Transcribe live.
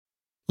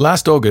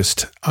Last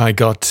August, I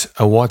got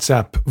a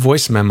WhatsApp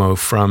voice memo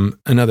from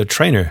another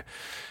trainer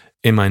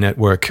in my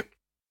network.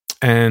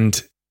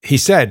 And he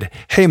said,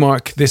 "Hey,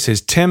 Mark, this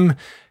is Tim.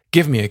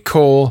 Give me a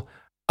call.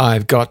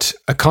 I've got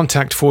a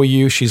contact for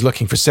you. She's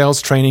looking for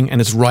sales training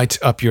and it's right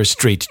up your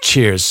street.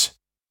 Cheers."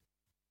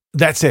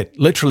 That's it.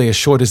 Literally as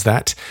short as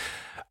that.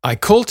 I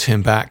called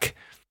him back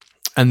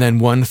and then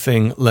one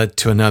thing led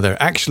to another.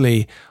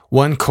 Actually,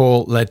 one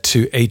call led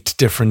to 8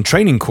 different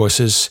training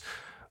courses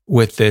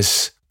with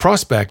this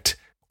prospect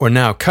or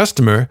now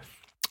customer,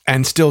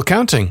 and still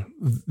counting.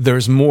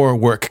 There's more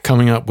work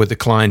coming up with the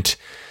client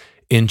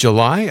in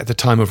July at the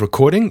time of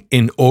recording,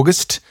 in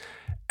August,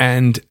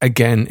 and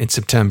again in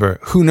September.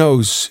 Who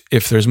knows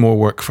if there's more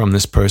work from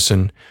this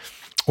person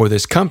or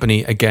this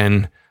company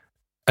again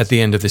at the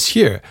end of this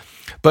year.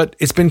 But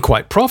it's been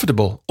quite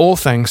profitable, all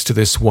thanks to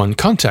this one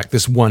contact,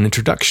 this one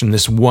introduction,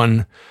 this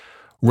one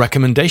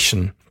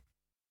recommendation.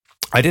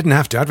 I didn't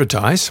have to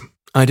advertise.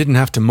 I didn't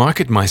have to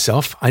market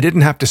myself. I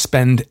didn't have to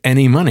spend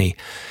any money.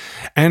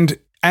 And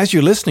as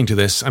you're listening to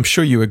this, I'm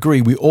sure you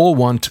agree, we all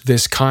want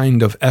this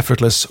kind of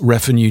effortless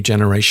revenue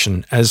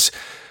generation as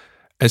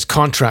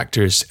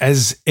contractors,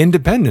 as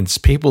independents,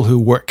 people who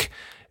work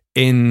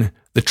in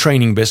the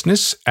training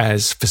business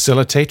as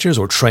facilitators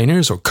or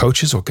trainers or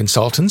coaches or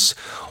consultants.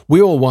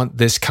 We all want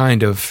this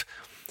kind of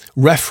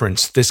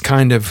reference, this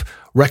kind of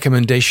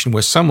recommendation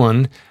where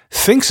someone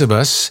thinks of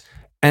us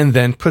and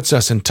then puts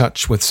us in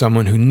touch with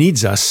someone who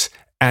needs us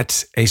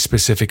at a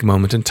specific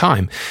moment in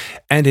time.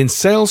 And in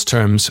sales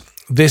terms,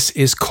 this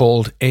is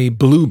called a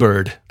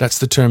bluebird. That's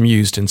the term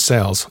used in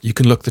sales. You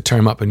can look the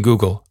term up in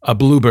Google, a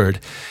bluebird.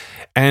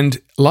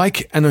 And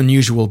like an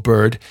unusual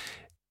bird,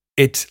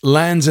 it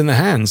lands in the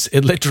hands.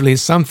 It literally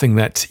is something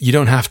that you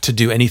don't have to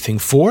do anything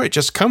for. It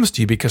just comes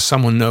to you because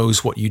someone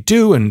knows what you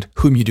do and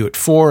whom you do it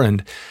for.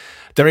 And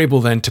they're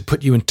able then to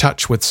put you in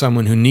touch with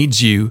someone who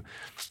needs you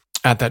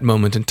at that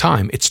moment in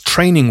time. It's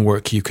training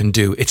work you can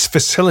do. It's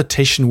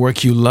facilitation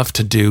work you love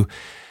to do.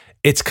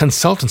 It's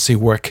consultancy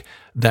work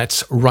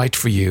that's right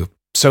for you.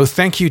 So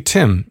thank you,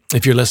 Tim.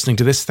 If you're listening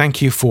to this,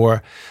 thank you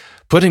for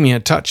putting me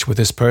in touch with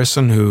this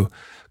person who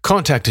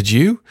contacted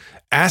you,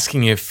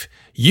 asking if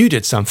you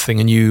did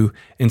something and you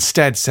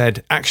instead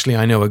said, "Actually,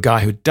 I know a guy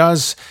who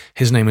does.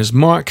 His name is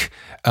Mark.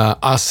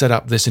 I'll set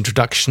up this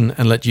introduction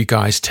and let you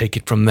guys take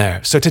it from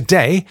there." So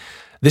today,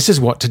 this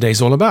is what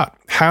today's all about.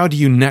 How do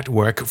you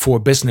network for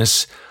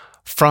business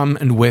from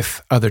and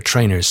with other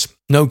trainers?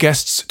 No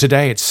guests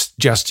today, it's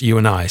just you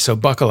and I. So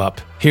buckle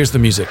up. Here's the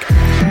music.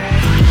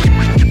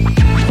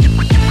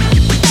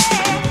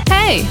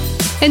 Hey,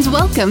 and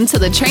welcome to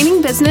the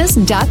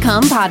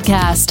trainingbusiness.com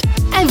podcast.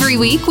 Every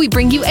week, we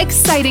bring you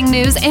exciting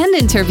news and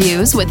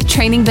interviews with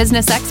training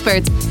business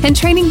experts and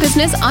training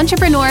business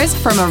entrepreneurs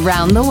from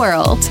around the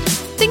world.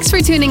 Thanks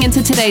for tuning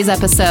into today's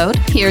episode.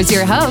 Here's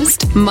your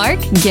host, Mark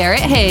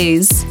Garrett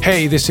Hayes.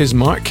 Hey, this is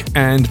Mark,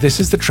 and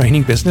this is the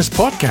Training Business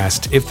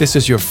Podcast. If this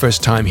is your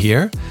first time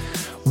here,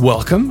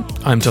 welcome.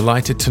 I'm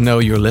delighted to know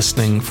you're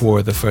listening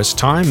for the first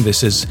time.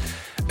 This is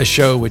a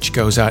show which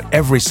goes out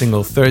every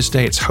single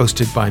Thursday. It's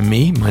hosted by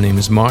me. My name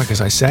is Mark,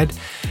 as I said,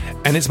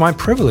 and it's my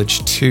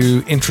privilege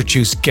to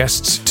introduce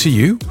guests to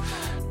you.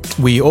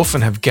 We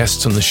often have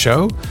guests on the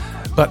show,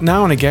 but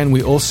now and again,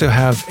 we also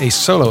have a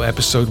solo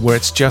episode where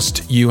it's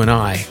just you and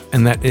I,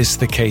 and that is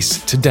the case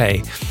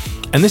today.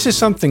 And this is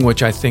something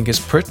which I think is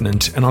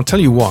pertinent, and I'll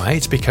tell you why.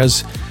 It's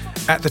because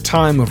at the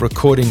time of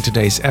recording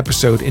today's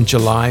episode in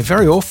July,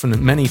 very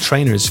often many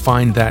trainers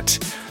find that,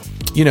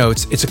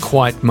 it's a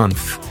quiet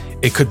month.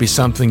 It could be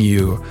something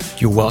you're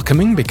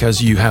welcoming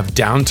because you have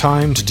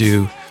downtime to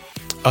do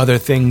other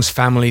things,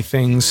 family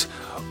things,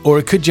 or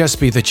it could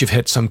just be that you've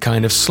hit some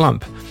kind of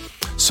slump.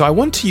 So I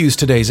want to use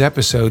today's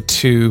episode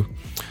to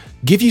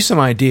give you some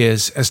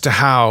ideas as to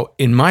how,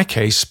 in my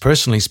case,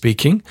 personally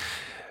speaking,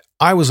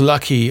 I was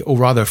lucky or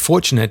rather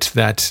fortunate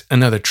that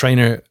another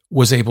trainer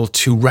was able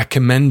to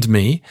recommend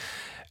me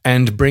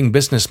and bring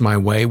business my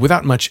way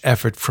without much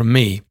effort from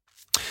me.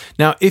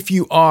 Now, if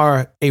you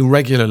are a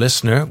regular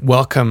listener,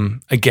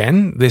 welcome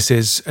again. This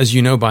is, as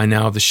you know by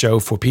now, the show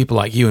for people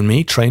like you and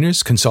me,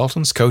 trainers,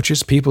 consultants,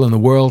 coaches, people in the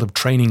world of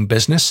training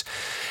business.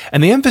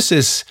 And the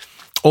emphasis,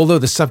 although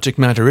the subject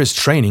matter is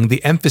training,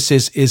 the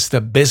emphasis is the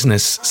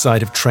business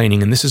side of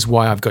training. And this is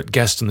why I've got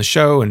guests on the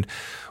show and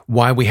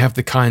why we have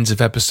the kinds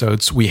of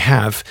episodes we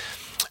have.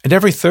 And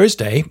every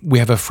Thursday, we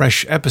have a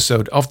fresh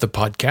episode of the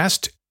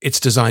podcast. It's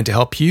designed to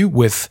help you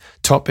with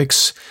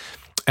topics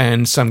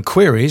and some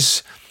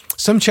queries,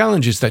 some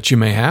challenges that you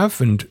may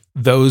have, and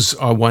those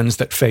are ones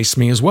that face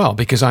me as well,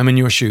 because I'm in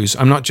your shoes.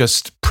 I'm not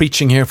just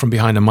preaching here from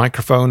behind a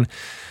microphone.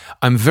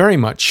 I'm very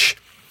much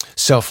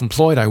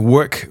self-employed. I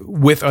work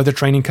with other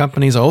training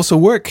companies. I also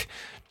work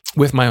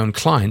with my own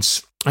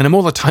clients, and I'm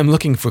all the time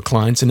looking for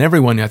clients, and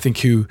everyone, I think,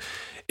 who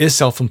is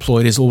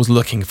self-employed is always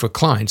looking for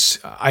clients.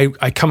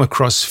 I come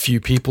across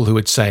few people who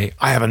would say,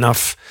 I have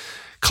enough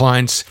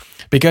clients,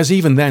 because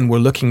even then we're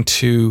looking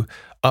to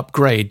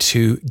upgrade,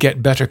 to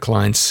get better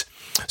clients.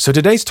 So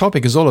today's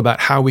topic is all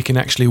about how we can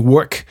actually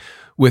work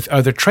with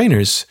other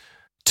trainers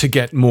to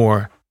get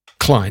more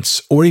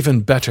clients or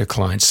even better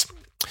clients.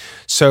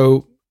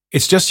 So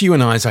it's just you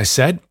and I, as I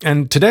said.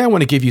 And today I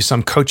want to give you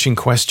some coaching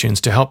questions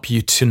to help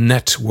you to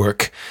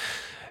network.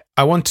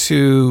 I want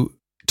to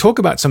talk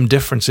about some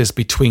differences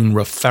between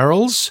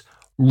referrals,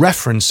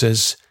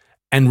 references,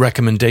 and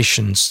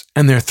recommendations.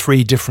 And they're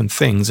three different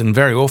things. And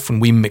very often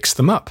we mix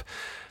them up.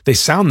 They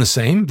sound the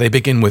same. They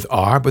begin with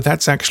R, but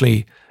that's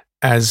actually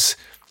as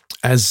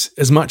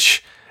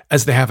much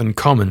as they have in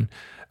common.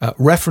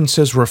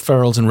 References,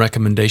 referrals, and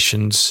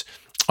recommendations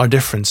are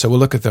different. So we'll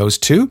look at those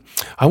too.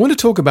 I want to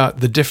talk about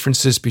the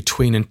differences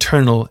between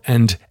internal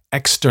and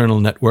external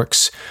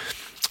networks,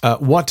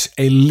 what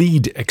a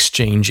lead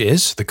exchange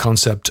is, the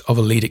concept of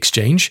a lead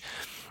exchange,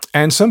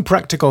 and some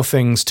practical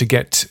things to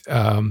get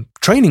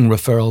training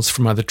referrals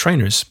from other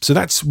trainers. So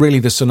that's really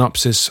the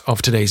synopsis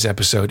of today's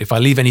episode. If I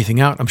leave anything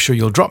out, I'm sure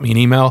you'll drop me an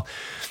email,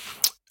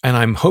 and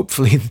I'm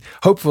hopeful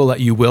that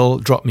you will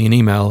drop me an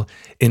email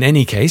in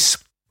any case,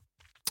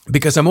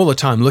 because I'm all the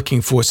time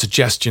looking for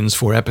suggestions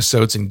for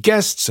episodes and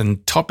guests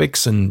and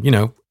topics and,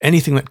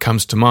 anything that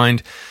comes to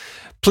mind.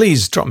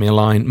 Please drop me a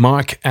line,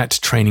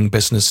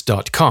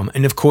 mark@trainingbusiness.com.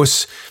 And of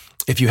course,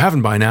 if you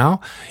haven't by now,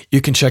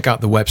 you can check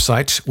out the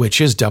website, which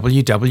is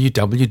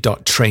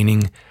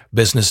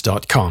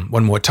www.trainingbusiness.com.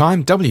 One more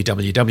time,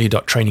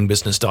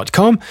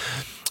 www.trainingbusiness.com.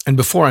 And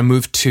before I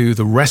move to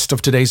the rest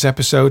of today's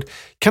episode,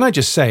 can I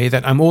just say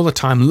that I'm all the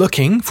time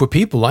looking for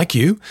people like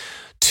you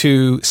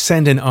to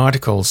send in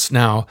articles.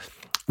 Now,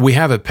 we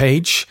have a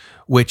page,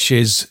 which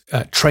is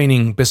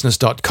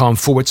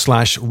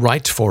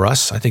trainingbusiness.com/write for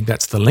us. I think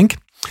that's the link.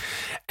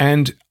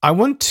 And I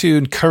want to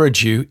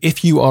encourage you,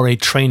 if you are a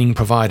training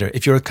provider,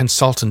 if you're a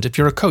consultant, if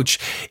you're a coach,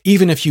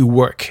 even if you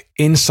work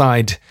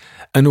inside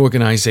an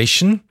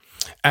organization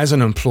as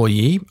an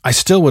employee, I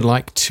still would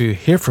like to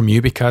hear from you,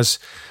 because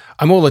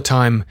I'm all the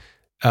time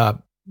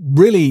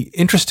really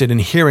interested in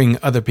hearing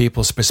other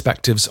people's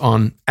perspectives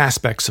on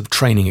aspects of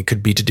training. It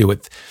could be to do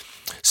with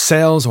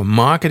sales or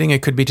marketing.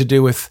 It could be to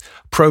do with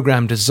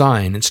program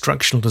design,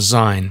 instructional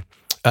design,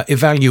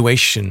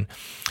 evaluation.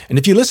 And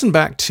if you listen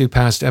back to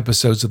past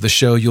episodes of the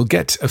show, you'll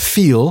get a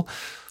feel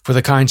for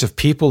the kinds of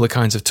people, the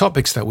kinds of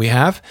topics that we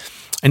have.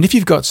 And if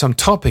you've got some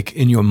topic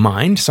in your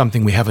mind,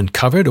 something we haven't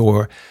covered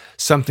or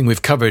something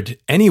we've covered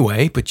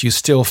anyway, but you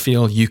still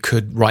feel you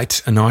could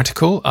write an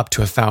article up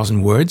to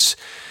 1,000 words,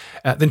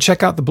 then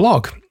check out the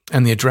blog.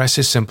 And the address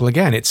is simple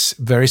again. It's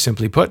very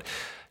simply put,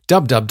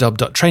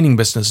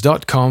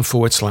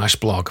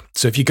 www.trainingbusiness.com/blog.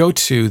 So if you go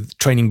to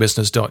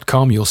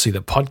trainingbusiness.com, you'll see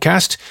the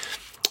podcast,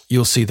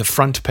 you'll see the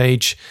front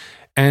page,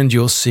 and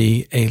you'll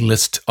see a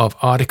list of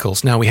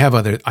articles. Now, we have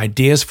other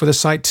ideas for the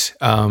site.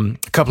 A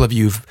couple of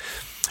you have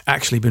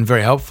actually been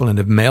very helpful and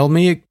have mailed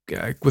me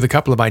with a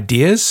couple of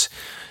ideas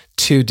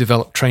to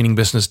develop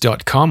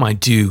trainingbusiness.com. I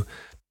do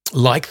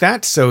like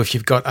that. So if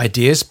you've got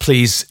ideas,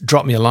 please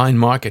drop me a line,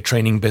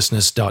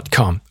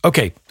 mark@trainingbusiness.com.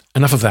 Okay,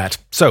 enough of that.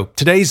 So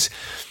today's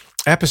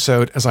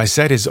episode, as I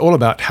said, is all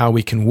about how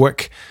we can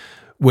work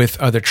with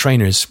other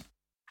trainers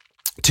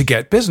to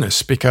get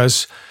business,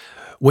 because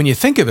when you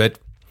think of it,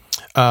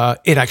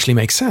 it actually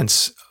makes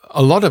sense.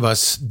 A lot of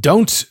us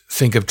don't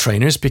think of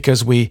trainers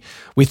because we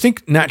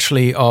think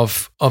naturally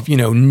of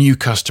new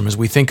customers.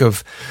 We think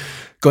of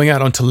going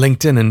out onto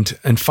LinkedIn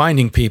and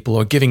finding people,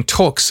 or giving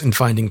talks and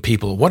finding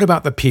people. What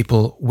about the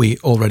people we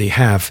already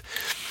have?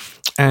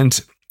 And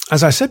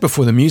as I said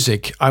before the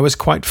music, I was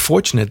quite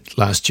fortunate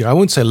last year. I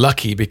won't say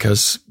lucky,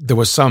 because there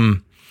was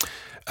some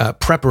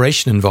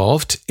preparation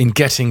involved in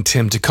getting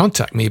Tim to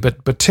contact me.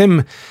 But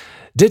Tim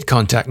did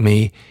contact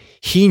me.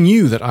 He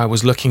knew that I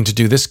was looking to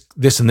do this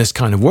and this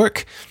kind of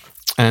work.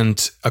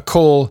 And a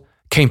call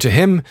came to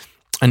him,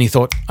 and he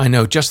thought, I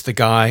know just the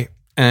guy.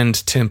 And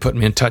Tim put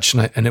me in touch,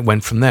 and it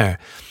went from there.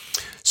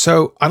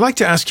 So I'd like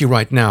to ask you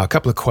right now a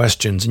couple of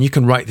questions, and you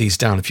can write these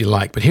down if you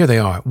like, but here they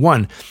are.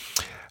 One,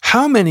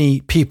 how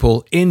many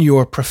people in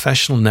your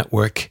professional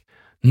network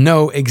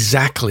know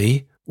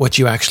exactly what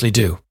you actually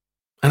do?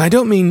 And I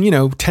don't mean,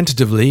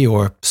 tentatively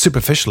or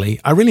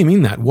superficially. I really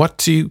mean that. What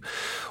do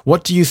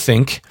you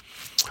think,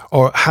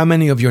 or how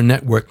many of your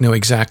network know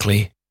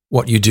exactly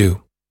what you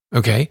do?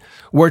 Okay,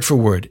 word for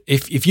word.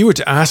 If you were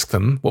to ask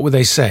them, what would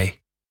they say?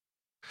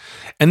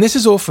 And this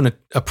is often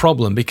a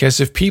problem, because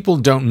if people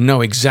don't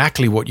know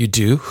exactly what you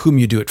do, whom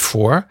you do it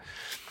for,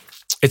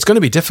 it's going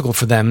to be difficult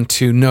for them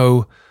to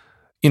know,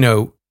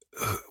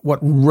 what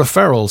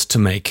referrals to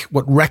make,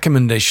 what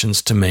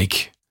recommendations to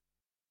make.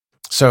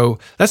 So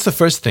that's the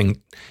first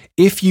thing.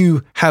 If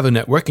you have a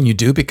network, and you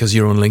do because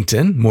you're on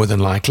LinkedIn, more than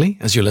likely,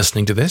 as you're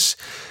listening to this,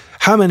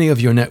 how many of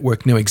your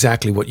network know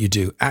exactly what you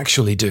do,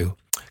 actually do?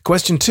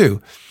 Question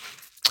 2,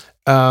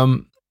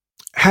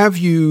 have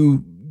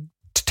you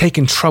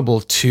taken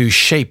trouble to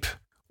shape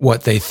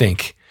what they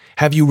think?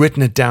 Have you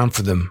written it down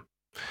for them?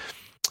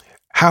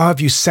 How have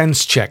you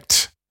sense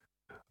checked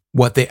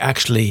what they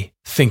actually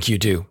think you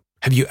do?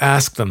 Have you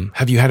asked them?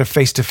 Have you had a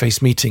face-to-face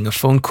meeting, a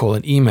phone call,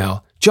 an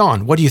email?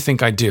 John, what do you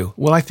think I do?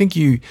 Well, I think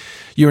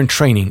you're in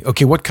training.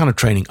 Okay, what kind of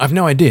training? I've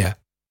no idea.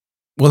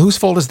 Well, whose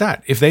fault is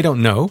that? If they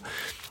don't know,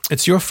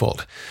 It's your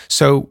fault.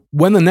 So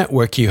when the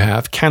network you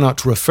have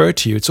cannot refer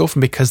to you, it's often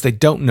because they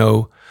don't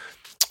know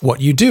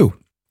what you do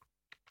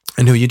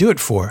and who you do it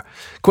for.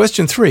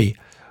 Question 3,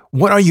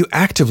 what are you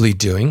actively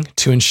doing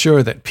to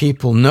ensure that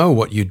people know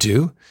what you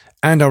do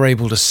and are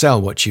able to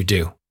sell what you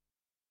do?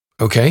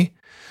 Okay?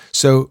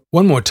 So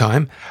one more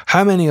time,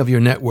 how many of your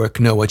network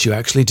know what you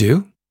actually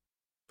do?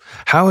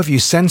 How have you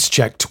sense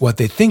checked what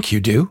they think you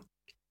do?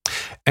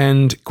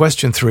 And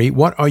question 3,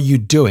 what are you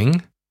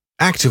doing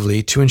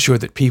actively to ensure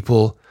that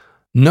people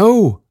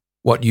know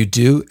what you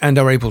do and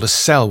are able to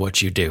sell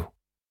what you do?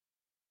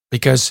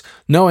 Because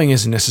knowing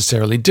isn't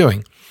necessarily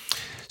doing.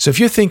 So if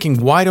you're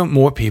thinking, why don't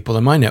more people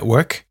in my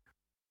network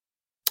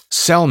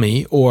sell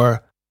me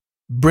or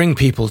bring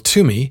people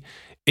to me?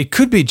 It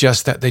could be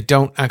just that they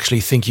don't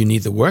actually think you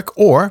need the work,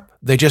 or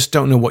they just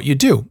don't know what you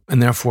do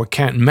and therefore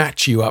can't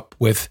match you up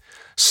with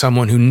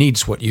someone who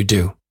needs what you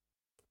do.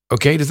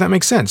 Okay, does that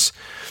make sense?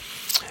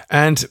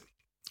 And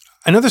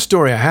another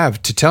story I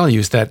have to tell you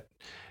is that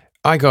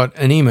I got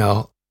an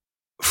email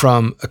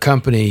from a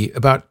company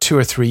about 2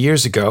 or 3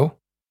 years ago,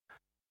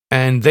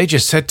 and they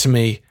just said to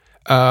me,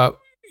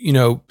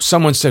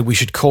 someone said we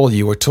should call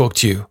you or talk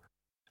to you.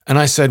 And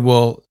I said,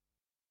 well,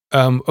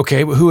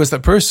 okay, who is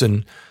that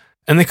person?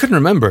 And they couldn't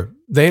remember.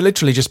 They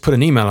literally just put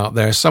an email out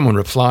there. Someone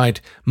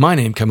replied, my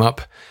name came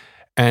up,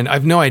 and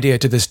I've no idea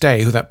to this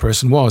day who that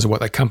person was or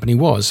what that company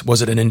was.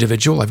 Was it an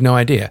individual? I've no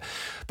idea.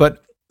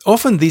 But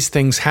often these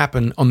things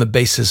happen on the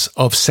basis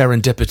of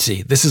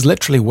serendipity. This is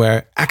literally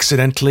where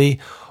accidentally,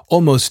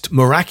 almost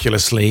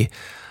miraculously,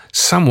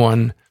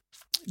 someone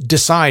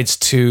decides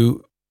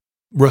to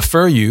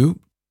refer you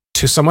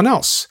to someone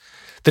else.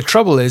 The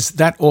trouble is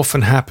that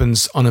often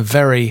happens on a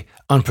very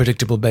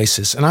unpredictable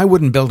basis. And I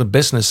wouldn't build a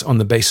business on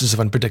the basis of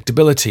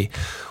unpredictability.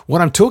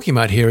 What I'm talking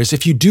about here is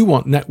if you do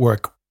want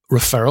network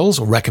referrals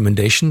or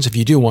recommendations, if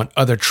you do want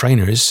other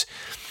trainers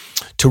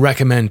to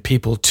recommend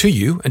people to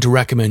you and to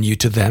recommend you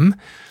to them,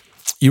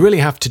 you really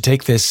have to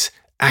take this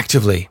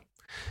actively.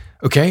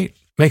 Okay?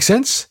 Make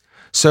sense?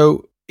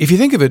 So if you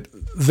think of it,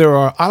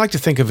 I like to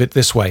think of it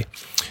this way.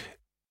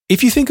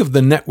 If you think of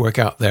the network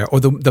out there or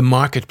the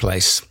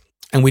marketplace,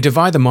 and we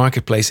divide the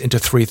marketplace into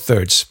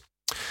 3/3,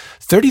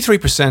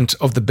 33%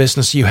 of the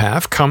business you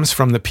have comes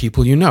from the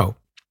people you know.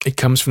 It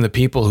comes from the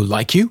people who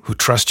like you, who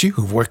trust you,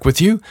 who work with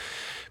you,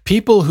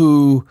 people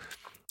who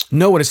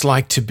know what it's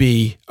like to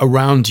be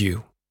around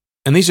you.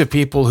 And these are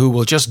people who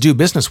will just do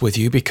business with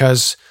you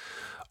because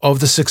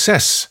of the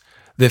success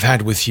they've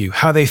had with you,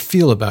 how they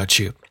feel about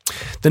you.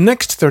 The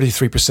next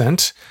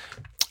 33%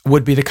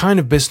 would be the kind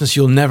of business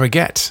you'll never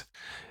get.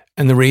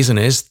 And the reason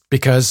is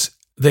because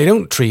they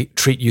don't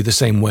treat you the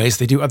same way as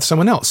they do with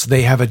someone else.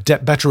 They have a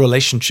better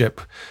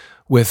relationship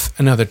with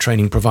another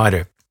training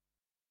provider.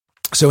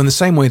 So in the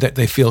same way that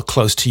they feel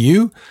close to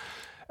you,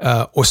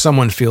 or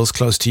someone feels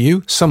close to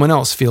you, someone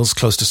else feels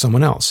close to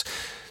someone else.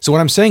 So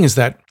what I'm saying is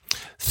that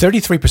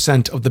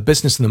 33% of the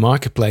business in the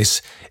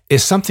marketplace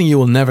is something you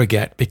will never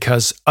get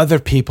because other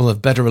people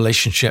have better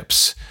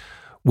relationships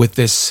with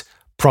this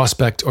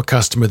prospect or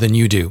customer than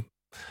you do.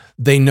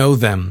 They know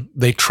them,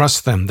 they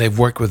trust them, they've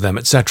worked with them,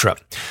 etc.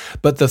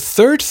 But the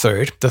third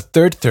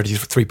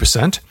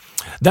 33%,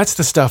 that's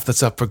the stuff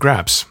that's up for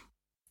grabs.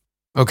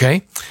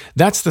 Okay?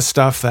 That's the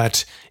stuff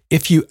that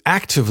if you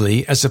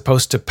actively, as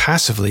opposed to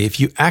passively, if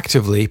you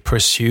actively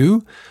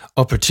pursue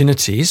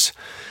opportunities,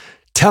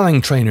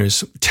 telling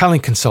trainers,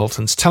 telling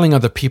consultants, telling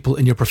other people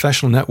in your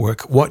professional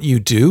network what you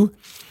do,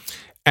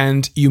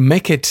 and you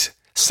make it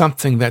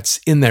something that's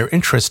in their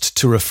interest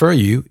to refer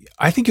you,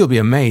 I think you'll be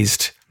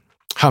amazed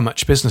how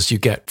much business you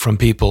get from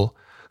people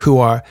who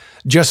are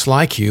just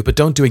like you, but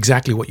don't do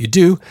exactly what you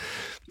do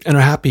and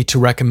are happy to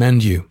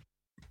recommend you.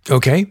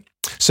 Okay?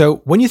 So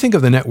when you think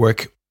of the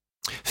network,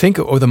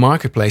 or the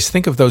marketplace,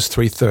 think of those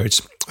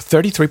 3/3.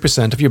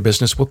 33% of your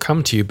business will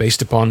come to you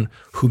based upon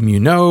whom you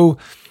know,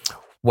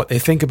 what they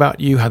think about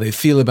you, how they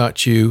feel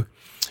about you,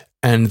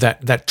 and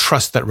that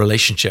trust, that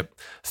relationship.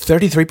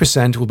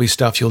 33% will be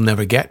stuff you'll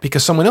never get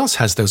because someone else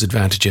has those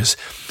advantages.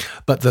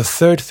 But the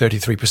third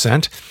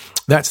 33%,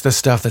 that's the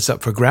stuff that's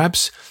up for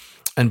grabs.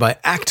 And by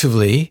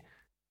actively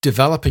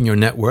developing your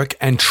network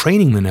and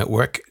training the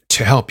network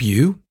to help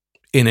you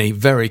in a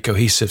very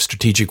cohesive,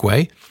 strategic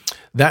way,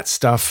 that's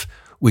stuff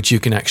which you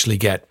can actually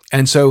get.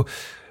 And so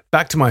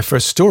back to my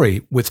first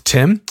story with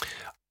Tim.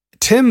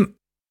 Tim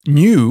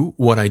knew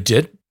what I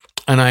did,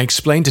 and I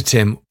explained to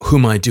Tim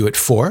whom I do it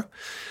for.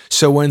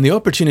 So when the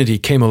opportunity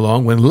came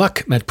along, when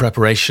luck met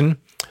preparation,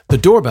 the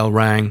doorbell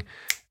rang,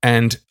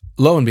 and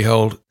lo and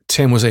behold,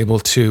 Tim was able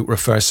to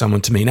refer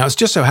someone to me. Now, it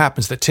just so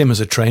happens that Tim is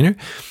a trainer,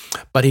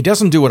 but he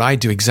doesn't do what I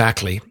do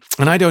exactly,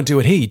 and I don't do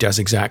what he does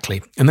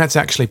exactly, and that's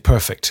actually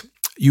perfect.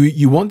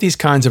 You want these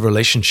kinds of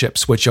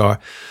relationships which are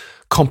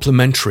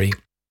complementary.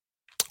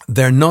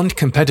 They're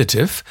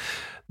non-competitive.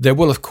 There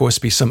will, of course,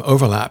 be some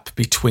overlap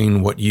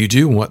between what you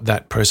do and what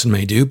that person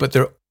may do, but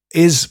there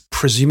is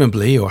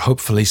presumably or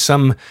hopefully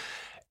some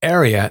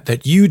area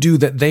that you do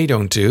that they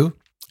don't do,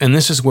 and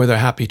this is where they're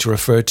happy to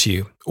refer to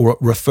you or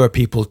refer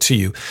people to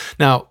you.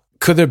 Now,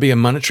 Could there be a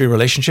monetary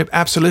relationship?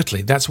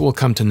 Absolutely. That's what we'll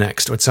come to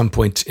next, or at some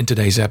point in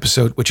today's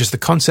episode, which is the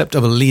concept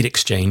of a lead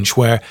exchange,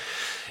 where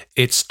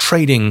it's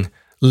trading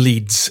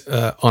leads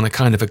on a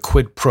kind of a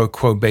quid pro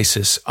quo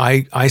basis.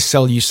 I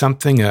sell you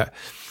something,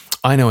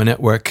 I know a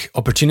network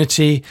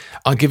opportunity,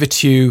 I'll give it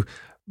to you,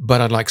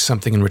 but I'd like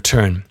something in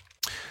return.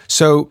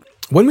 So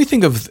when we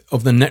think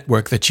of the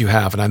network that you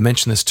have, and I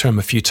mentioned this term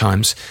a few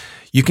times,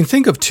 you can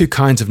think of two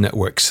kinds of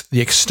networks,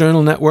 the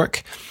external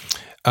network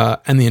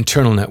and the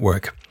internal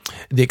network.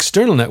 The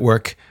external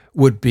network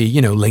would be,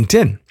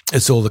 LinkedIn.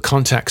 It's all the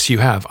contacts you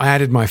have. I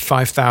added my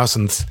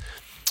 5,000th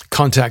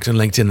contact in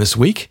LinkedIn this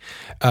week.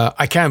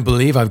 I can't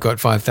believe I've got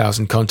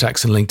 5,000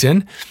 contacts in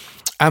LinkedIn.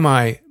 Am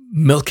I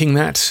milking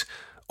that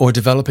or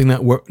developing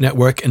that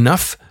network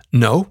enough?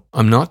 No,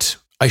 I'm not.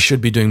 I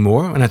should be doing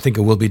more, and I think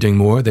I will be doing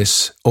more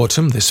this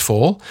autumn, this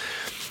fall.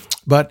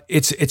 But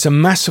it's a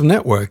massive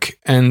network,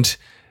 and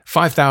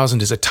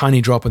 5,000 is a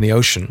tiny drop in the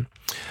ocean.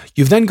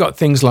 You've then got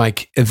things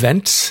like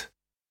events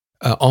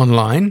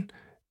online.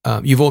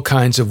 You've all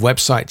kinds of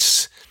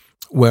websites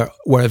where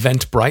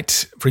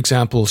Eventbrite, for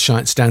example,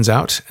 stands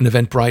out. And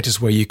Eventbrite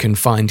is where you can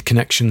find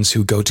connections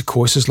who go to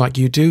courses like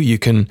you do. You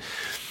can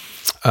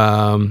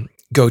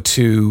go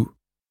to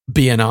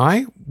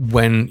BNI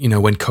when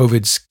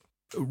COVID's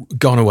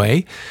gone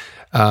away.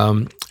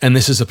 And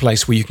this is a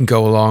place where you can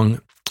go along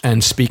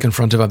and speak in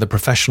front of other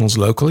professionals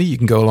locally. You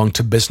can go along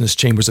to business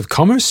chambers of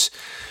commerce.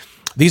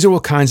 These are all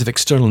kinds of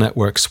external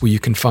networks where you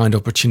can find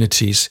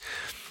opportunities.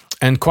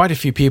 And quite a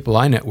few people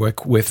I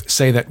network with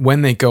say that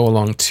when they go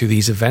along to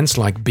these events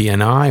like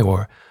BNI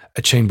or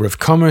a chamber of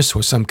commerce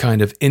or some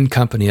kind of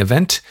in-company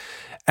event,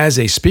 as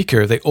a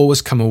speaker, they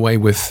always come away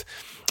with,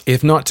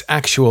 if not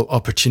actual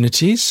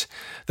opportunities,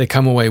 they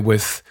come away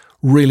with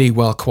really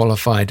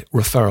well-qualified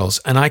referrals.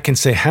 And I can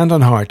say hand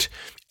on heart,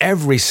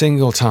 every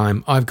single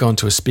time I've gone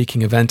to a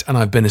speaking event and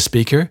I've been a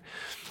speaker,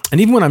 and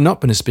even when I've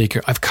not been a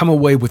speaker, I've come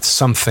away with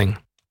something.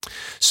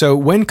 So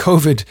when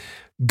COVID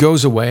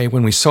goes away,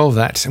 when we solve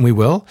that, and we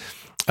will,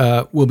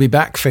 we'll be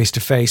back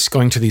face-to-face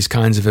going to these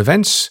kinds of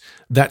events.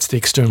 That's the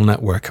external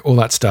network, all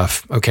that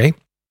stuff, okay?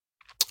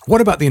 What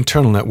about the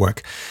internal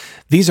network?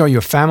 These are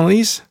your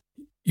families,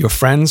 your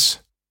friends,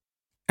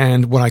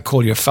 and what I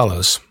call your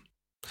fellows.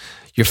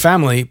 Your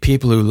family,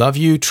 people who love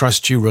you,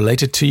 trust you,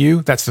 related to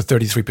you, that's the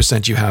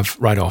 33% you have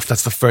right off.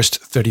 That's the first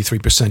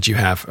 33% you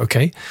have,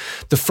 okay?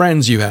 The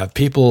friends you have,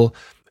 people,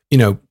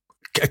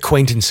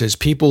 acquaintances,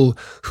 people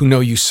who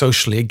know you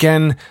socially.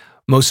 Again,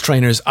 most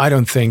trainers, I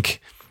don't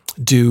think,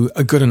 do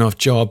a good enough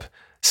job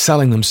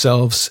selling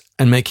themselves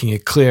and making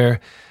it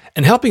clear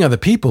and helping other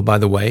people, by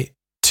the way,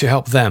 to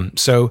help them.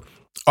 So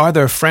are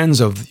there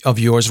friends of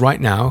yours right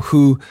now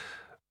who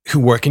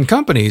work in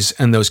companies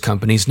and those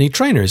companies need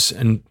trainers?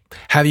 And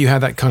have you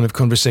had that kind of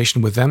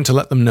conversation with them to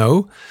let them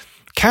know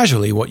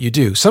casually what you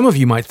do? Some of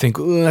you might think,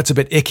 oh, that's a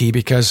bit icky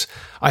because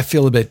I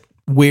feel a bit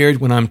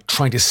weird when I'm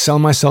trying to sell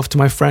myself to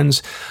my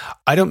friends.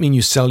 I don't mean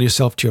you sell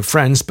yourself to your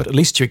friends, but at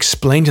least you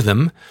explain to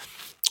them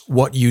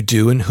what you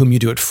do and whom you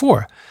do it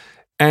for.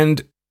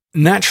 And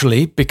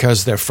naturally,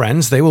 because they're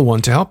friends, they will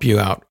want to help you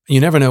out. You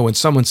never know when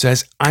someone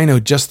says, I know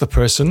just the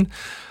person,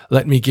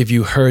 let me give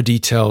you her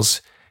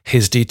details,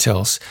 his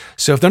details.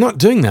 So if they're not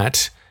doing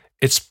that,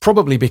 it's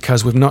probably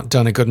because we've not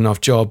done a good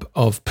enough job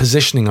of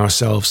positioning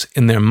ourselves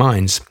in their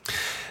minds.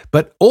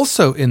 But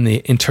also in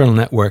the internal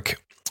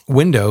network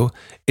window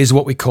is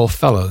what we call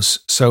fellows.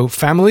 So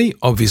family,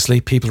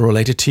 obviously, people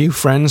related to you,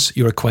 friends,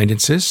 your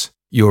acquaintances,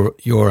 your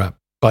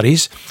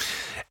buddies.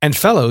 And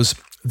fellows,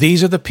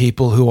 these are the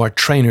people who are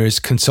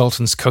trainers,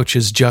 consultants,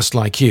 coaches, just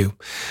like you.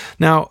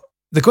 Now,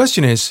 the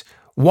question is,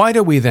 why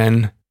do we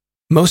then,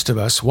 most of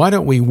us, why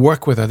don't we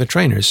work with other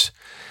trainers?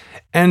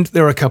 And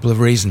there are a couple of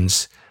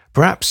reasons.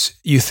 Perhaps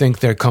you think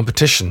they're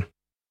competition.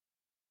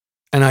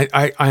 And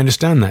I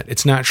understand that.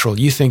 It's natural.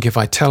 You think if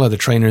I tell other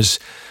trainers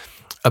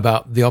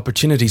about the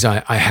opportunities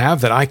I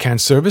have that I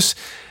can't service,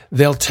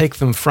 they'll take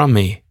them from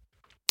me.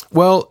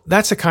 Well,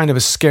 that's a kind of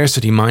a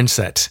scarcity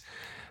mindset.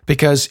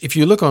 Because if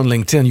you look on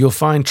LinkedIn, you'll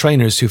find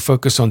trainers who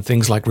focus on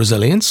things like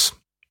resilience.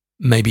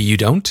 Maybe you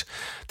don't.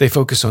 They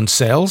focus on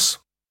sales,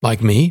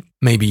 like me.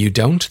 Maybe you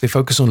don't. They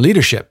focus on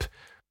leadership.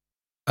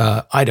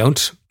 I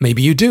don't.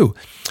 Maybe you do.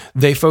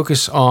 They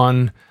focus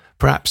on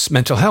perhaps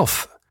mental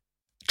health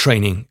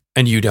training,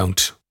 and you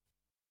don't.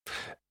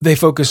 They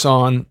focus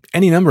on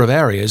any number of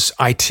areas,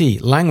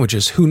 IT,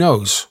 languages, who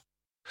knows?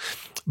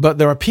 But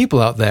there are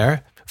people out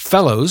there,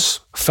 fellow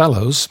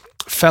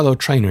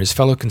trainers,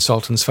 fellow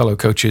consultants, fellow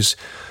coaches,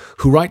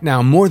 who right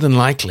now, more than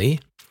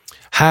likely,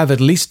 have at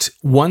least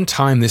one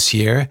time this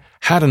year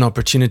had an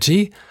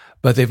opportunity,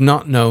 but they've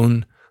not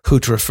known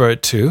who to refer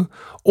it to,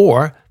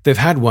 or they've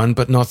had one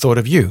but not thought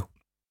of you.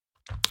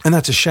 And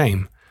that's a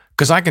shame,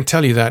 because I can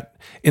tell you that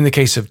in the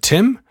case of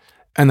Tim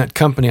and that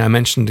company I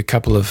mentioned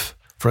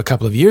for a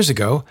couple of years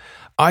ago,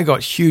 I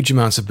got huge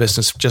amounts of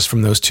business just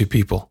from those two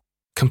people.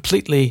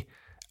 Completely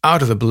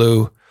out of the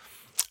blue,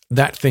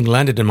 that thing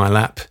landed in my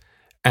lap,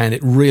 and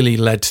it really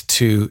led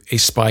to a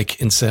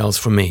spike in sales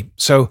for me.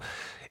 So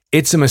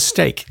It's a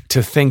mistake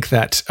to think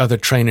that other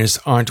trainers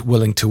aren't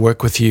willing to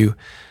work with you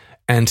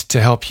and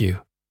to help you.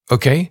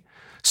 Okay?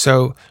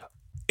 So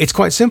it's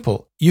quite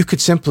simple. You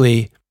could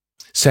simply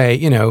say,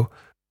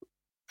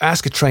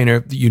 ask a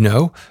trainer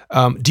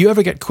that do you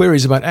ever get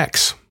queries about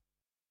X?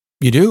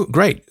 You do?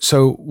 Great.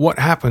 So what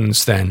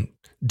happens then?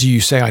 Do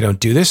you say, I don't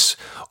do this?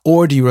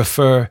 Or do you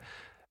refer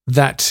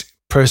that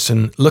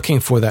person looking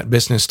for that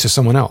business to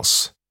someone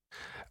else?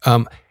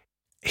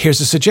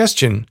 Here's a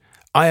suggestion.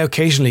 I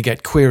occasionally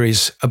get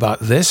queries about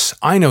this.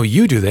 I know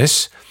you do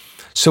this.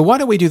 So why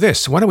don't we do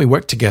this? Why don't we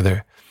work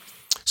together?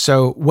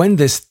 So when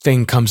this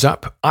thing comes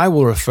up, I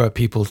will refer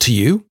people to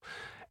you.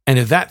 And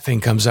if that thing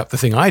comes up, the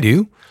thing I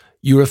do,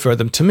 you refer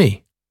them to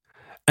me.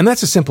 And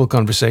that's a simple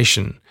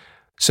conversation.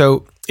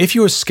 So if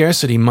your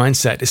scarcity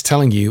mindset is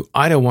telling you,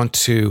 I don't want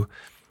to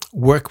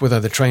work with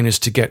other trainers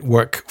to get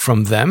work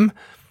from them,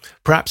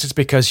 perhaps it's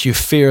because you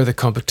fear the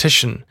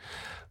competition.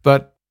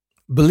 But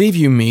believe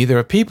you me, there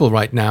are people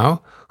right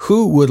now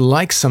who would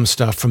like some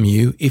stuff from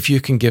you if you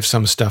can give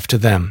some stuff to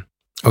them.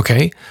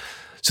 Okay?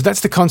 So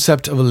that's the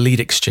concept of a lead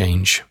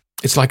exchange.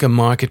 It's like a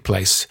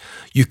marketplace.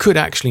 You could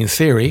actually, in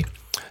theory,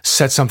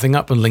 set something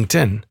up on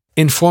LinkedIn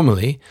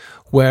informally,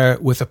 where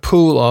with a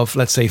pool of,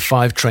 let's say,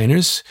 5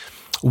 trainers,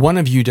 one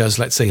of you does,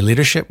 let's say,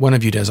 leadership, one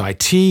of you does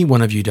IT,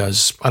 one of you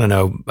does,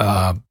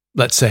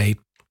 let's say,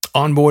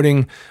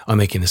 onboarding. I'm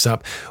making this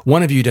up.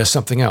 One of you does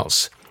something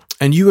else.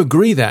 And you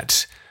agree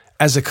that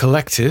as a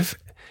collective,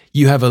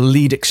 you have a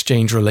lead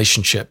exchange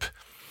relationship.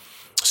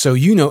 So,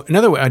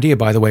 another idea,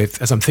 by the way,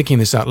 as I'm thinking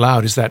this out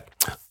loud, is that,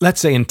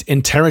 let's say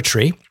in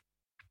territory,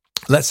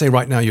 let's say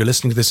right now you're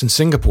listening to this in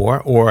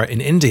Singapore or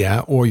in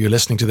India, or you're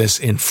listening to this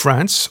in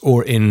France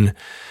or in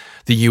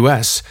the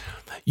US,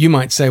 you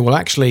might say, well,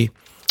 actually,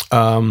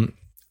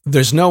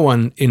 there's no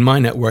one in my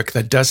network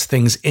that does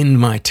things in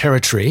my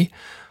territory,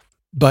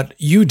 but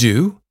you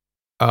do,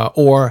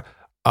 or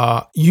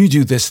you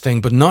do this thing,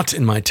 but not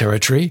in my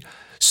territory.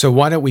 So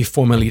why don't we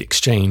form a lead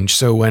exchange?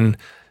 So when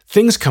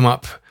things come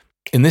up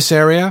in this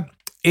area,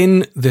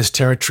 in this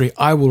territory,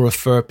 I will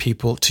refer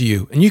people to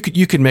you. And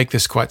you could make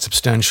this quite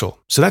substantial.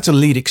 So that's a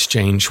lead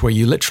exchange where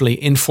you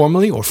literally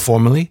informally or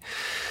formally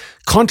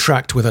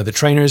contract with other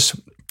trainers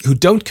who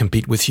don't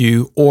compete with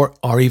you or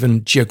are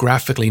even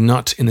geographically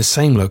not in the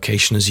same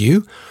location as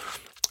you.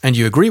 And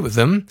you agree with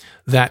them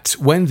that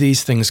when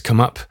these things come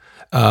up,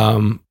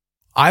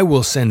 I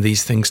will send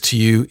these things to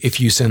you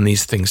if you send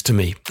these things to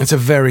me. It's a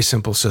very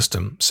simple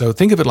system. So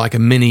think of it like a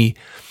mini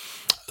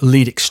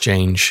lead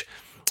exchange.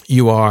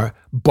 You are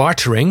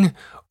bartering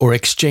or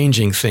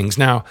exchanging things.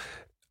 Now,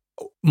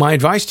 my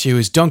advice to you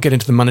is don't get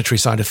into the monetary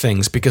side of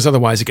things, because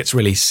otherwise it gets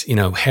really,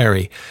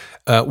 hairy.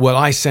 Well,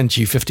 I sent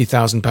you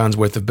 £50,000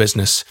 worth of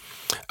business.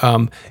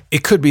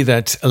 It could be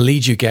that a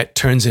lead you get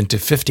turns into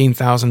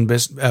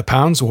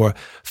 £15,000 or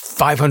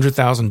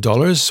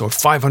 $500,000 or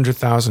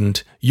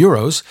 500,000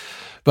 euros.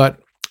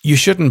 But you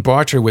shouldn't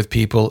barter with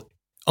people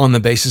on the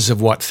basis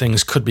of what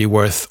things could be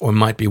worth or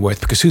might be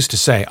worth, because who's to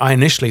say? I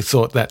initially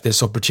thought that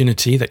this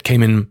opportunity that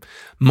came in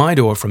my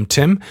door from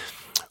Tim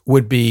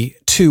would be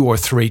 2 or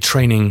 3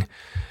 training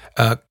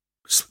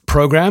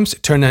programs.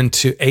 It turned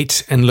into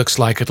 8 and looks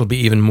like it'll be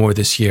even more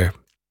this year.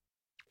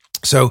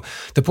 So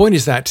the point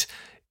is that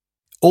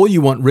all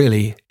you want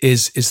really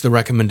is the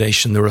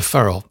recommendation, the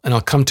referral. And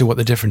I'll come to what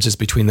the difference is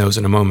between those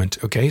in a moment.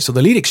 Okay, so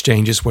the lead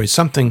exchange is where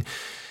something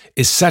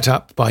is set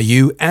up by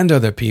you and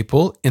other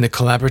people in a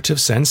collaborative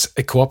sense,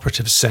 a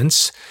cooperative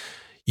sense,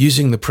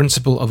 using the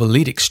principle of a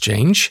lead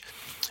exchange.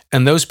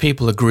 And those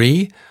people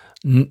agree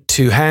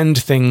to hand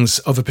things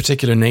of a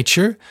particular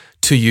nature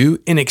to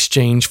you in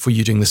exchange for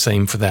you doing the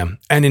same for them.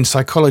 And in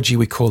psychology,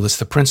 we call this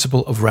the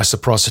principle of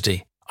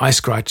reciprocity. I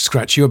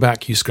scratch your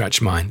back, you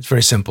scratch mine. It's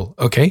very simple,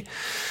 okay?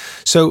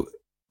 So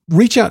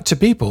reach out to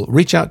people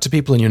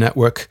in your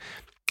network.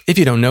 If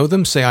you don't know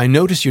them, say, I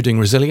notice you're doing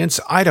resilience.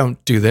 I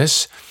don't do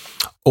this.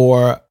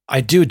 Or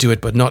I do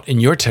it, but not in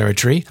your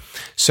territory.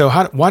 So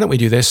why don't we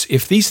do this?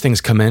 If these things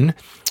come in,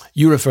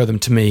 you refer them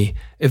to me.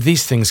 If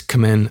these things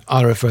come in,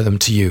 I'll refer them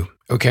to you.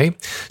 Okay?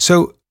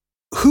 So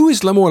who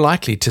is more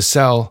likely to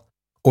sell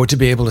or to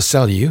be able to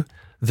sell you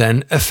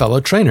than a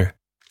fellow trainer?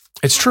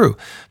 It's true,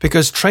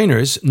 because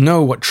trainers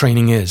know what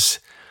training is.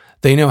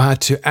 They know how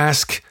to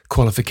ask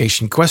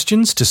qualification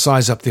questions to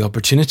size up the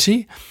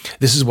opportunity.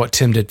 This is what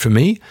Tim did for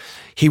me.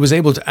 He was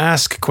able to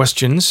ask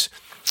questions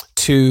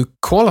to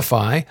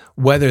qualify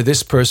whether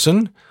this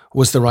person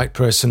was the right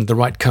person, the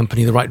right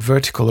company, the right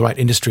vertical, the right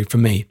industry for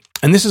me.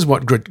 And this is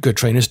what good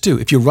trainers do.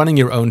 If you're running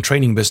your own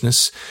training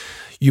business,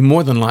 you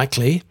more than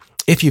likely,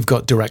 if you've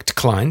got direct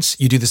clients,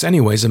 you do this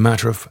anyway as a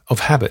matter of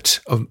habit,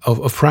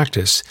 of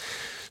practice.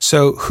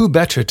 So who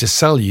better to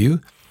sell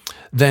you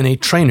than a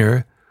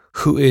trainer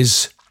who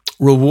is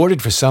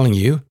rewarded for selling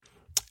you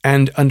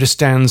and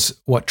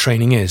understands what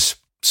training is?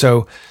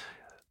 So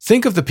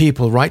think of the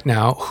people right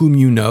now whom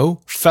you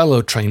know,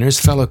 fellow trainers,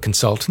 fellow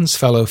consultants,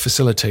 fellow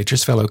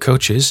facilitators, fellow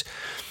coaches.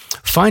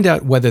 Find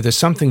out whether there's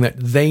something that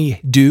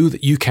they do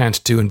that you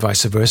can't do and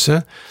vice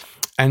versa,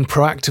 and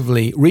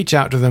proactively reach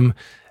out to them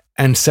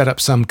and set up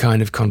some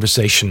kind of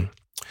conversation.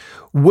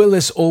 Will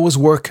this always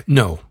work?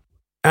 No,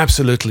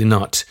 absolutely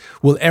not.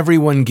 Will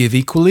everyone give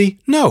equally?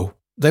 No,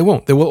 they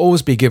won't. There will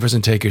always be givers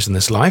and takers in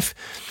this life.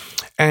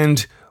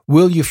 And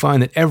will you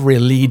find that every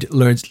lead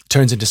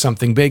turns into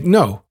something big?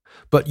 No,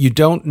 but you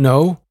don't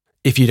know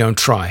if you don't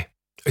try.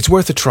 It's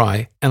worth a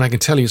try, and I can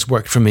tell you it's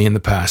worked for me in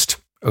the past,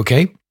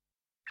 okay?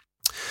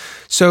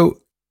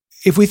 So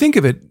if we think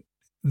of it,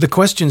 the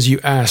questions you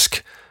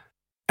ask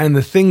and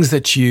the things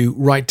that you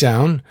write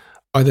down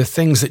are the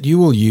things that you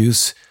will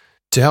use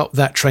to help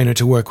that trainer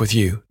to work with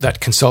you, that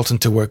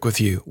consultant to work with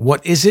you.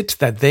 What is it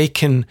that they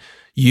can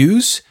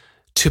use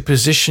to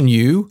position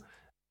you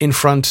in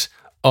front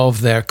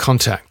of their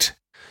contact?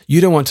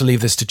 You don't want to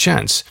leave this to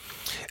chance.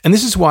 And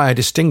this is why I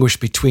distinguish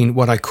between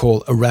what I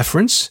call a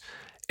reference,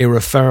 a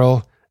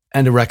referral,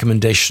 and a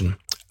recommendation.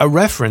 A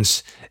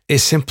reference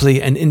is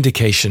simply an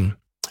indication.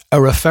 A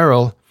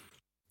referral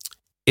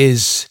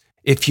is,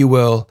 if you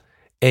will,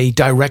 a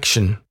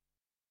direction.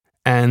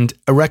 And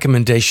a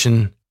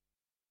recommendation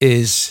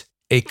is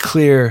a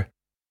clear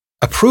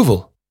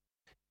approval.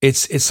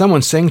 It's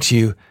someone saying to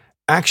you,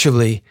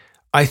 actually,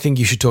 I think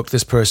you should talk to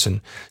this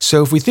person.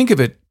 So if we think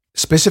of it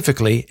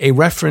specifically, a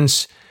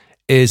reference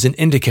is an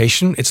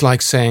indication. It's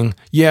like saying,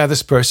 yeah,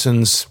 this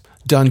person's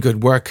done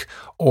good work,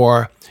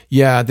 or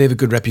yeah, they have a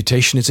good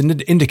reputation. It's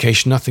an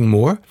indication, nothing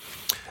more.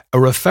 A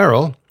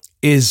referral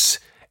is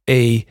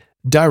a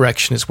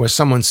direction. It's where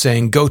someone's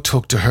saying, go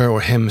talk to her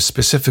or him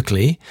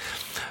specifically.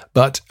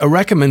 But a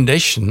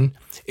recommendation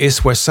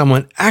is where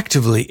someone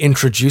actively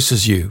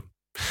introduces you.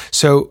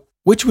 So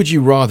which would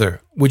you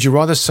rather? Would you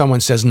rather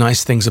someone says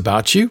nice things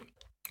about you?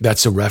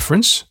 That's a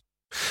reference.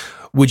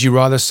 Would you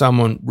rather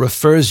someone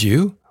refers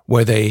you,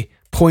 where they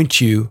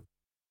point you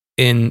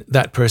in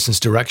that person's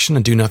direction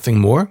and do nothing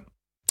more?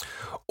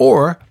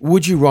 Or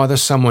would you rather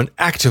someone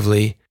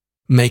actively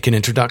make an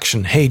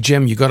introduction? Hey,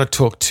 Jim, you got to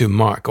talk to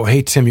Mark. Or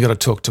hey, Tim, you got to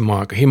talk to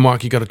Mark. Or hey,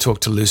 Mark, you got to talk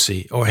to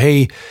Lucy. Or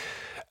hey,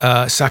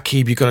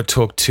 Saqib, you got to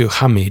talk to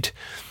Hamid.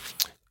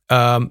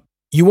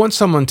 You want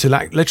someone to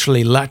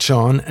literally latch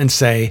on and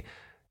say,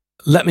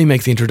 let me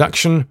make the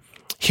introduction.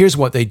 Here's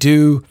what they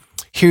do.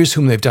 Here's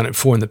whom they've done it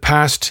for in the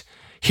past.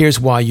 Here's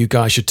why you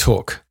guys should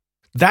talk.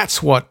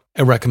 That's what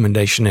a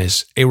recommendation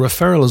is. A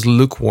referral is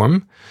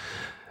lukewarm.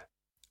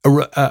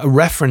 A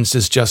reference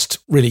is just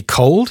really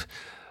cold,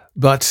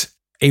 but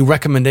a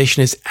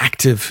recommendation is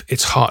active.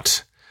 It's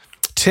hot.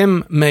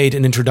 Tim made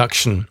an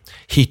introduction.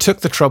 He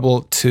took the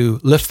trouble to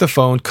lift the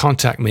phone,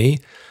 contact me,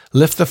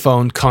 lift the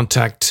phone,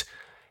 contact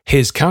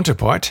his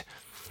counterpart,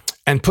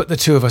 and put the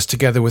two of us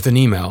together with an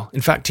email.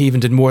 In fact, he even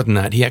did more than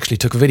that. He actually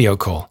took a video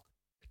call.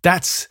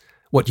 That's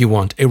what you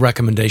want, a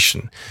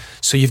recommendation.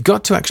 So you've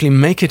got to actually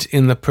make it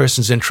in the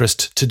person's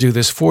interest to do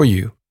this for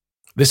you.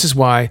 This is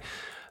why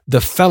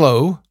the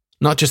fellow,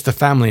 not just the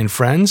family and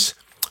friends,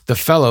 the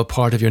fellow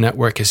part of your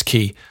network is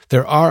key.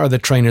 There are other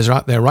trainers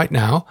out there right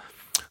now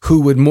who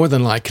would more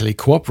than likely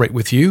cooperate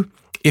with you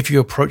if you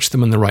approach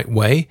them in the right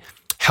way,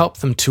 help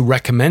them to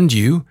recommend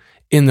you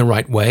in the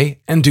right way,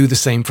 and do the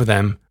same for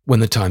them when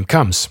the time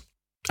comes.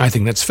 I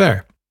think that's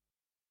fair.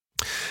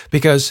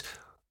 Because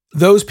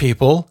those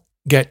people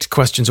get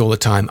questions all the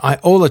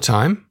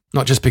time.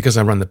 Not just because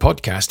I run the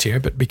podcast here,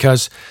 but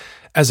because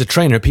as a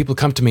trainer, people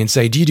come to me and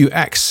say, do you do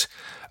X?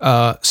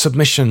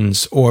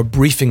 Submissions or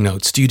briefing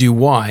notes? Do you do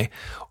Y?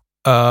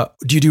 Do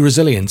you do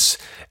resilience?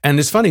 And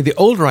it's funny, the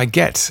older I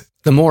get,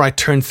 the more I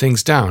turn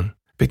things down.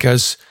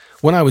 Because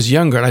when I was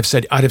younger, I'd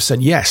have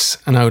said yes,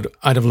 and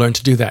I'd have learned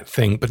to do that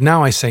thing. But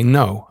now I say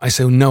no. I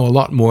say no a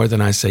lot more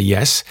than I say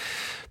yes,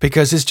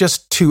 because it's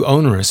just too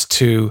onerous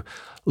to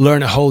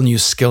learn a whole new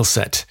skill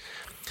set.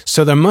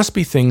 So there must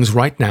be things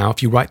right now,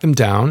 if you write them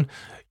down,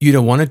 you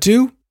don't want to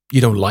do,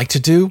 you don't like to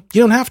do,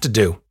 you don't have to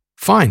do.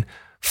 Fine.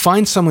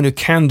 Find someone who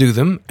can do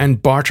them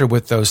and barter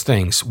with those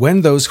things.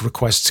 When those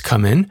requests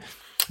come in,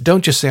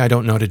 don't just say, I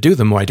don't know how to do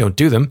them or I don't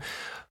do them.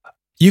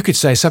 You could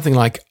say something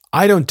like,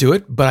 I don't do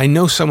it, but I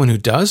know someone who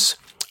does.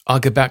 I'll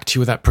get back to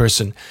you with that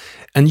person.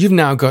 And you've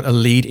now got a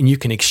lead, and you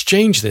can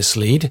exchange this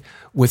lead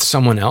with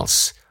someone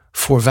else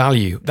for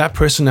value. That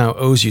person now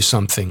owes you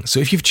something.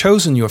 So if you've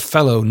chosen your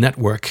fellow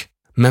network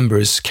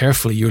members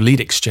carefully, your lead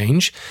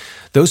exchange,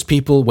 those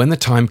people, when the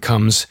time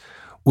comes,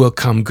 will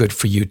come good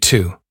for you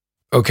too.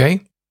 Okay?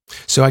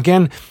 So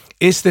again,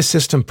 is this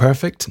system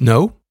perfect?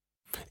 No.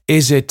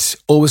 Is it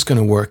always going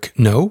to work?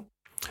 No.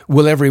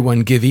 Will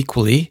everyone give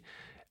equally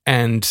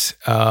and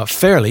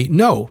fairly?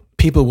 No.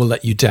 People will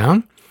let you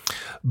down.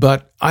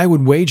 But I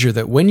would wager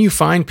that when you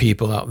find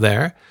people out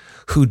there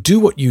who do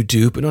what you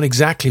do, but not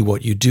exactly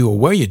what you do or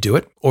where you do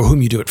it, or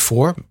whom you do it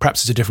for,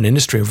 perhaps it's a different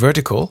industry or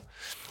vertical,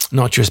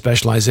 not your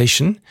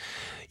specialization,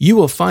 you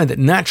will find that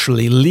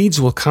naturally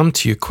leads will come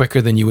to you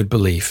quicker than you would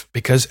believe.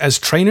 Because as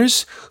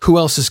trainers, who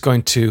else are you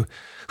going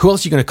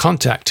to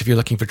contact if you're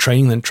looking for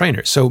training than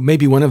trainers? So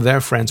maybe one of their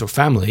friends or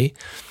family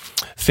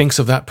thinks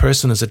of that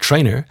person as a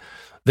trainer.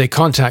 They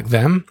contact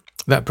them.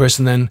 That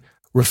person then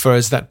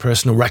refers that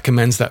person or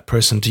recommends that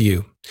person to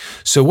you.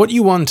 So what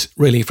you want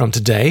really from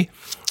today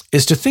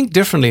is to think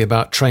differently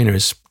about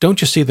trainers. Don't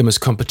just see them as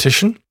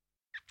competition.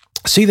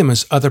 See them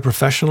as other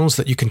professionals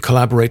that you can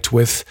collaborate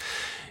with,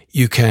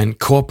 you can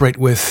cooperate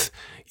with,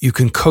 you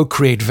can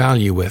co-create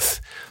value with.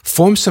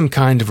 Form some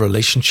kind of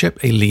relationship,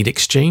 a lead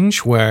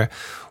exchange, where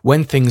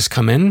when things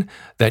come in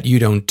that you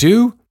don't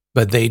do,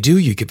 but they do,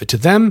 you give it to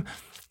them,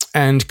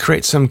 and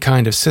create some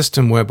kind of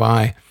system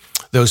whereby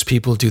those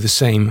people do the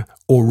same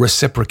or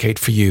reciprocate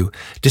for you.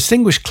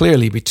 Distinguish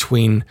clearly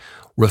between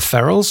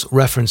referrals,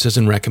 references,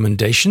 and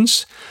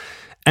recommendations.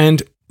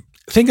 And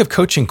think of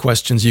coaching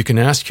questions you can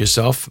ask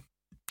yourself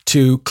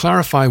to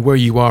clarify where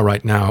you are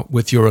right now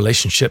with your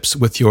relationships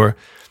with your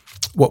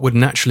what would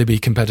naturally be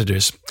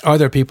competitors. Are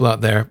there people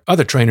out there,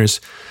 other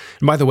trainers?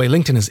 And by the way,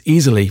 LinkedIn has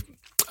easily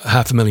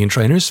 500,000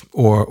 trainers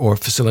or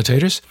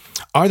facilitators.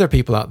 Are there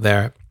people out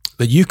there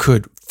that you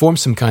could form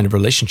some kind of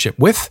relationship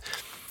with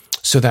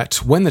so that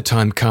when the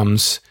time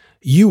comes,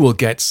 you will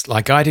get,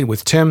 like I did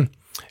with Tim,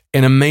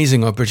 an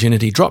amazing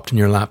opportunity dropped in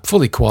your lap,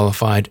 fully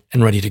qualified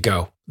and ready to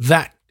go.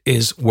 That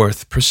is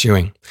worth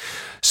pursuing.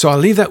 So I'll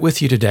leave that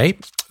with you today.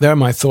 There are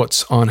my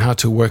thoughts on how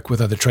to work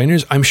with other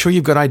trainers. I'm sure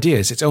you've got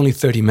ideas. It's only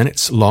 30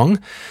 minutes long,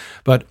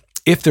 but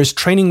if there's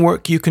training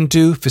work you can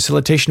do,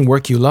 facilitation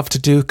work you love to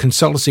do,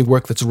 consultancy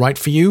work that's right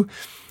for you,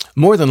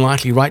 more than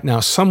likely right now,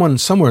 someone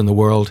somewhere in the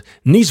world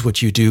needs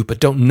what you do, but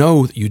don't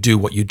know that you do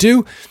what you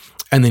do,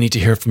 and they need to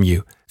hear from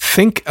you.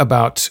 Think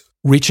about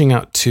reaching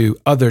out to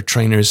other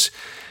trainers,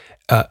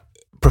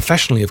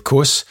 professionally, of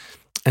course,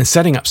 and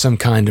setting up some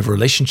kind of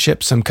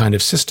relationship, some kind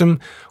of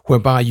system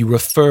whereby you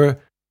refer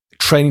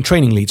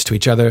training leads to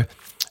each other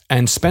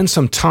and spend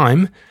some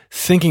time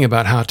thinking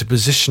about how to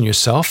position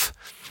yourself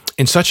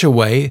in such a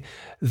way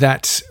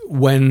that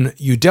when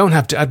you don't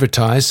have to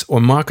advertise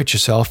or market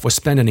yourself or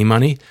spend any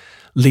money,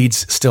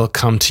 leads still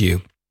come to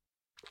you.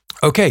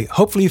 Okay,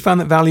 hopefully you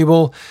found that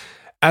valuable.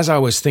 As I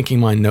was thinking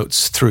my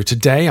notes through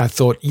today, I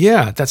thought,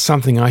 yeah, that's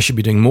something I should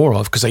be doing more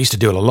of because I used to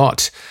do it a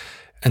lot.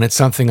 And it's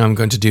something I'm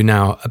going to do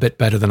now a bit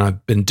better than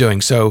I've been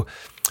doing. So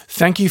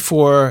thank you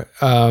for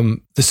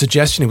the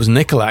suggestion. It was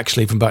Nicola,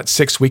 actually, from about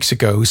 6 weeks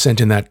ago who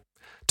sent in that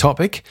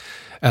topic.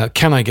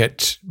 Can I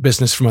get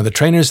business from other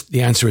trainers?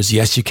 The answer is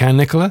yes, you can,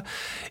 Nicola.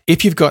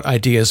 If you've got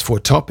ideas for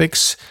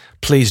topics,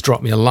 please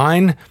drop me a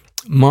line,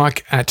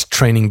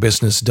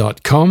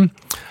 mark@trainingbusiness.com.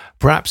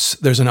 Perhaps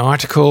there's an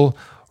article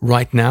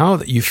right now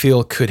that you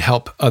feel could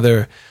help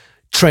other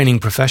training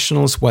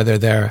professionals, whether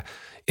they're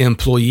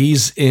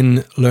employees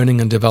in learning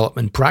and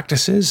development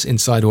practices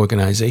inside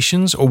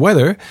organizations, or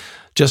whether,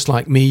 just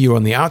like me, you're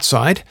on the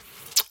outside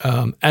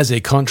as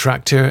a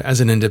contractor, as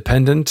an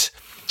independent,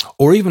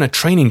 or even a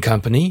training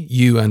company,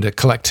 you and a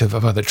collective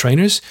of other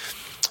trainers,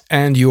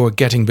 and you're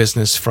getting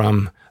business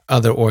from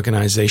other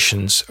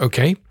organizations,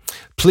 okay?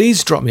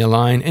 Please drop me a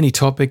line, any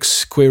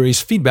topics,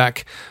 queries,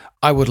 feedback.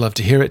 I would love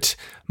to hear it.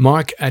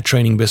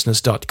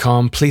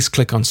 mark@trainingbusiness.com. Please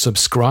click on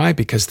subscribe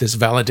because this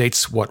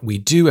validates what we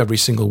do every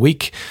single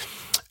week.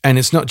 And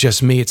it's not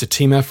just me, it's a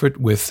team effort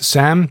with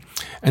Sam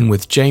and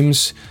with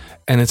James.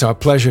 And it's our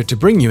pleasure to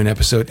bring you an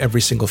episode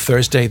every single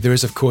Thursday. There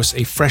is, of course,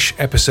 a fresh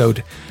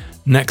episode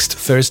next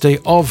Thursday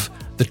of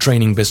the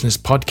Training Business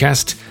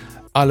Podcast.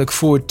 I look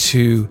forward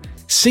to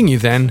seeing you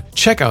then.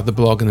 Check out the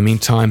blog in the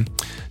meantime,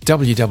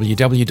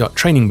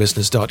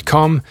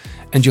 www.trainingbusiness.com,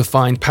 and you'll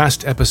find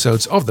past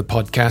episodes of the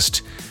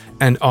podcast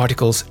and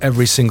articles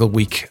every single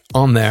week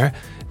on there.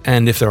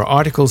 And if there are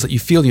articles that you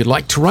feel you'd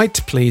like to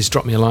write, please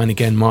drop me a line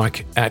again,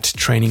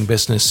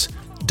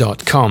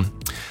 mark@trainingbusiness.com.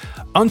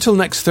 Until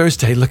next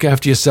Thursday, look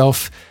after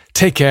yourself.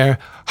 Take care.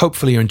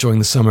 Hopefully you're enjoying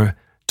the summer.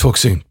 Talk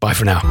soon. Bye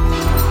for now.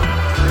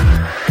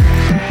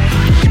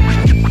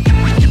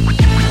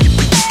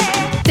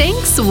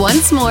 Thanks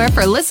once more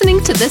for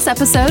listening to this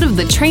episode of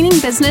the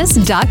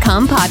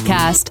trainingbusiness.com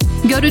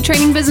podcast. Go to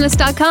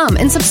trainingbusiness.com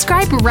and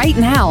subscribe right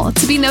now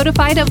to be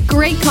notified of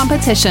great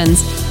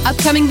competitions,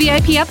 upcoming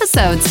VIP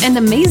episodes, and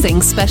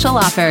amazing special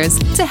offers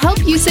to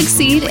help you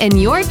succeed in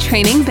your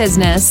training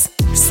business.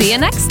 See you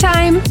next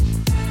time.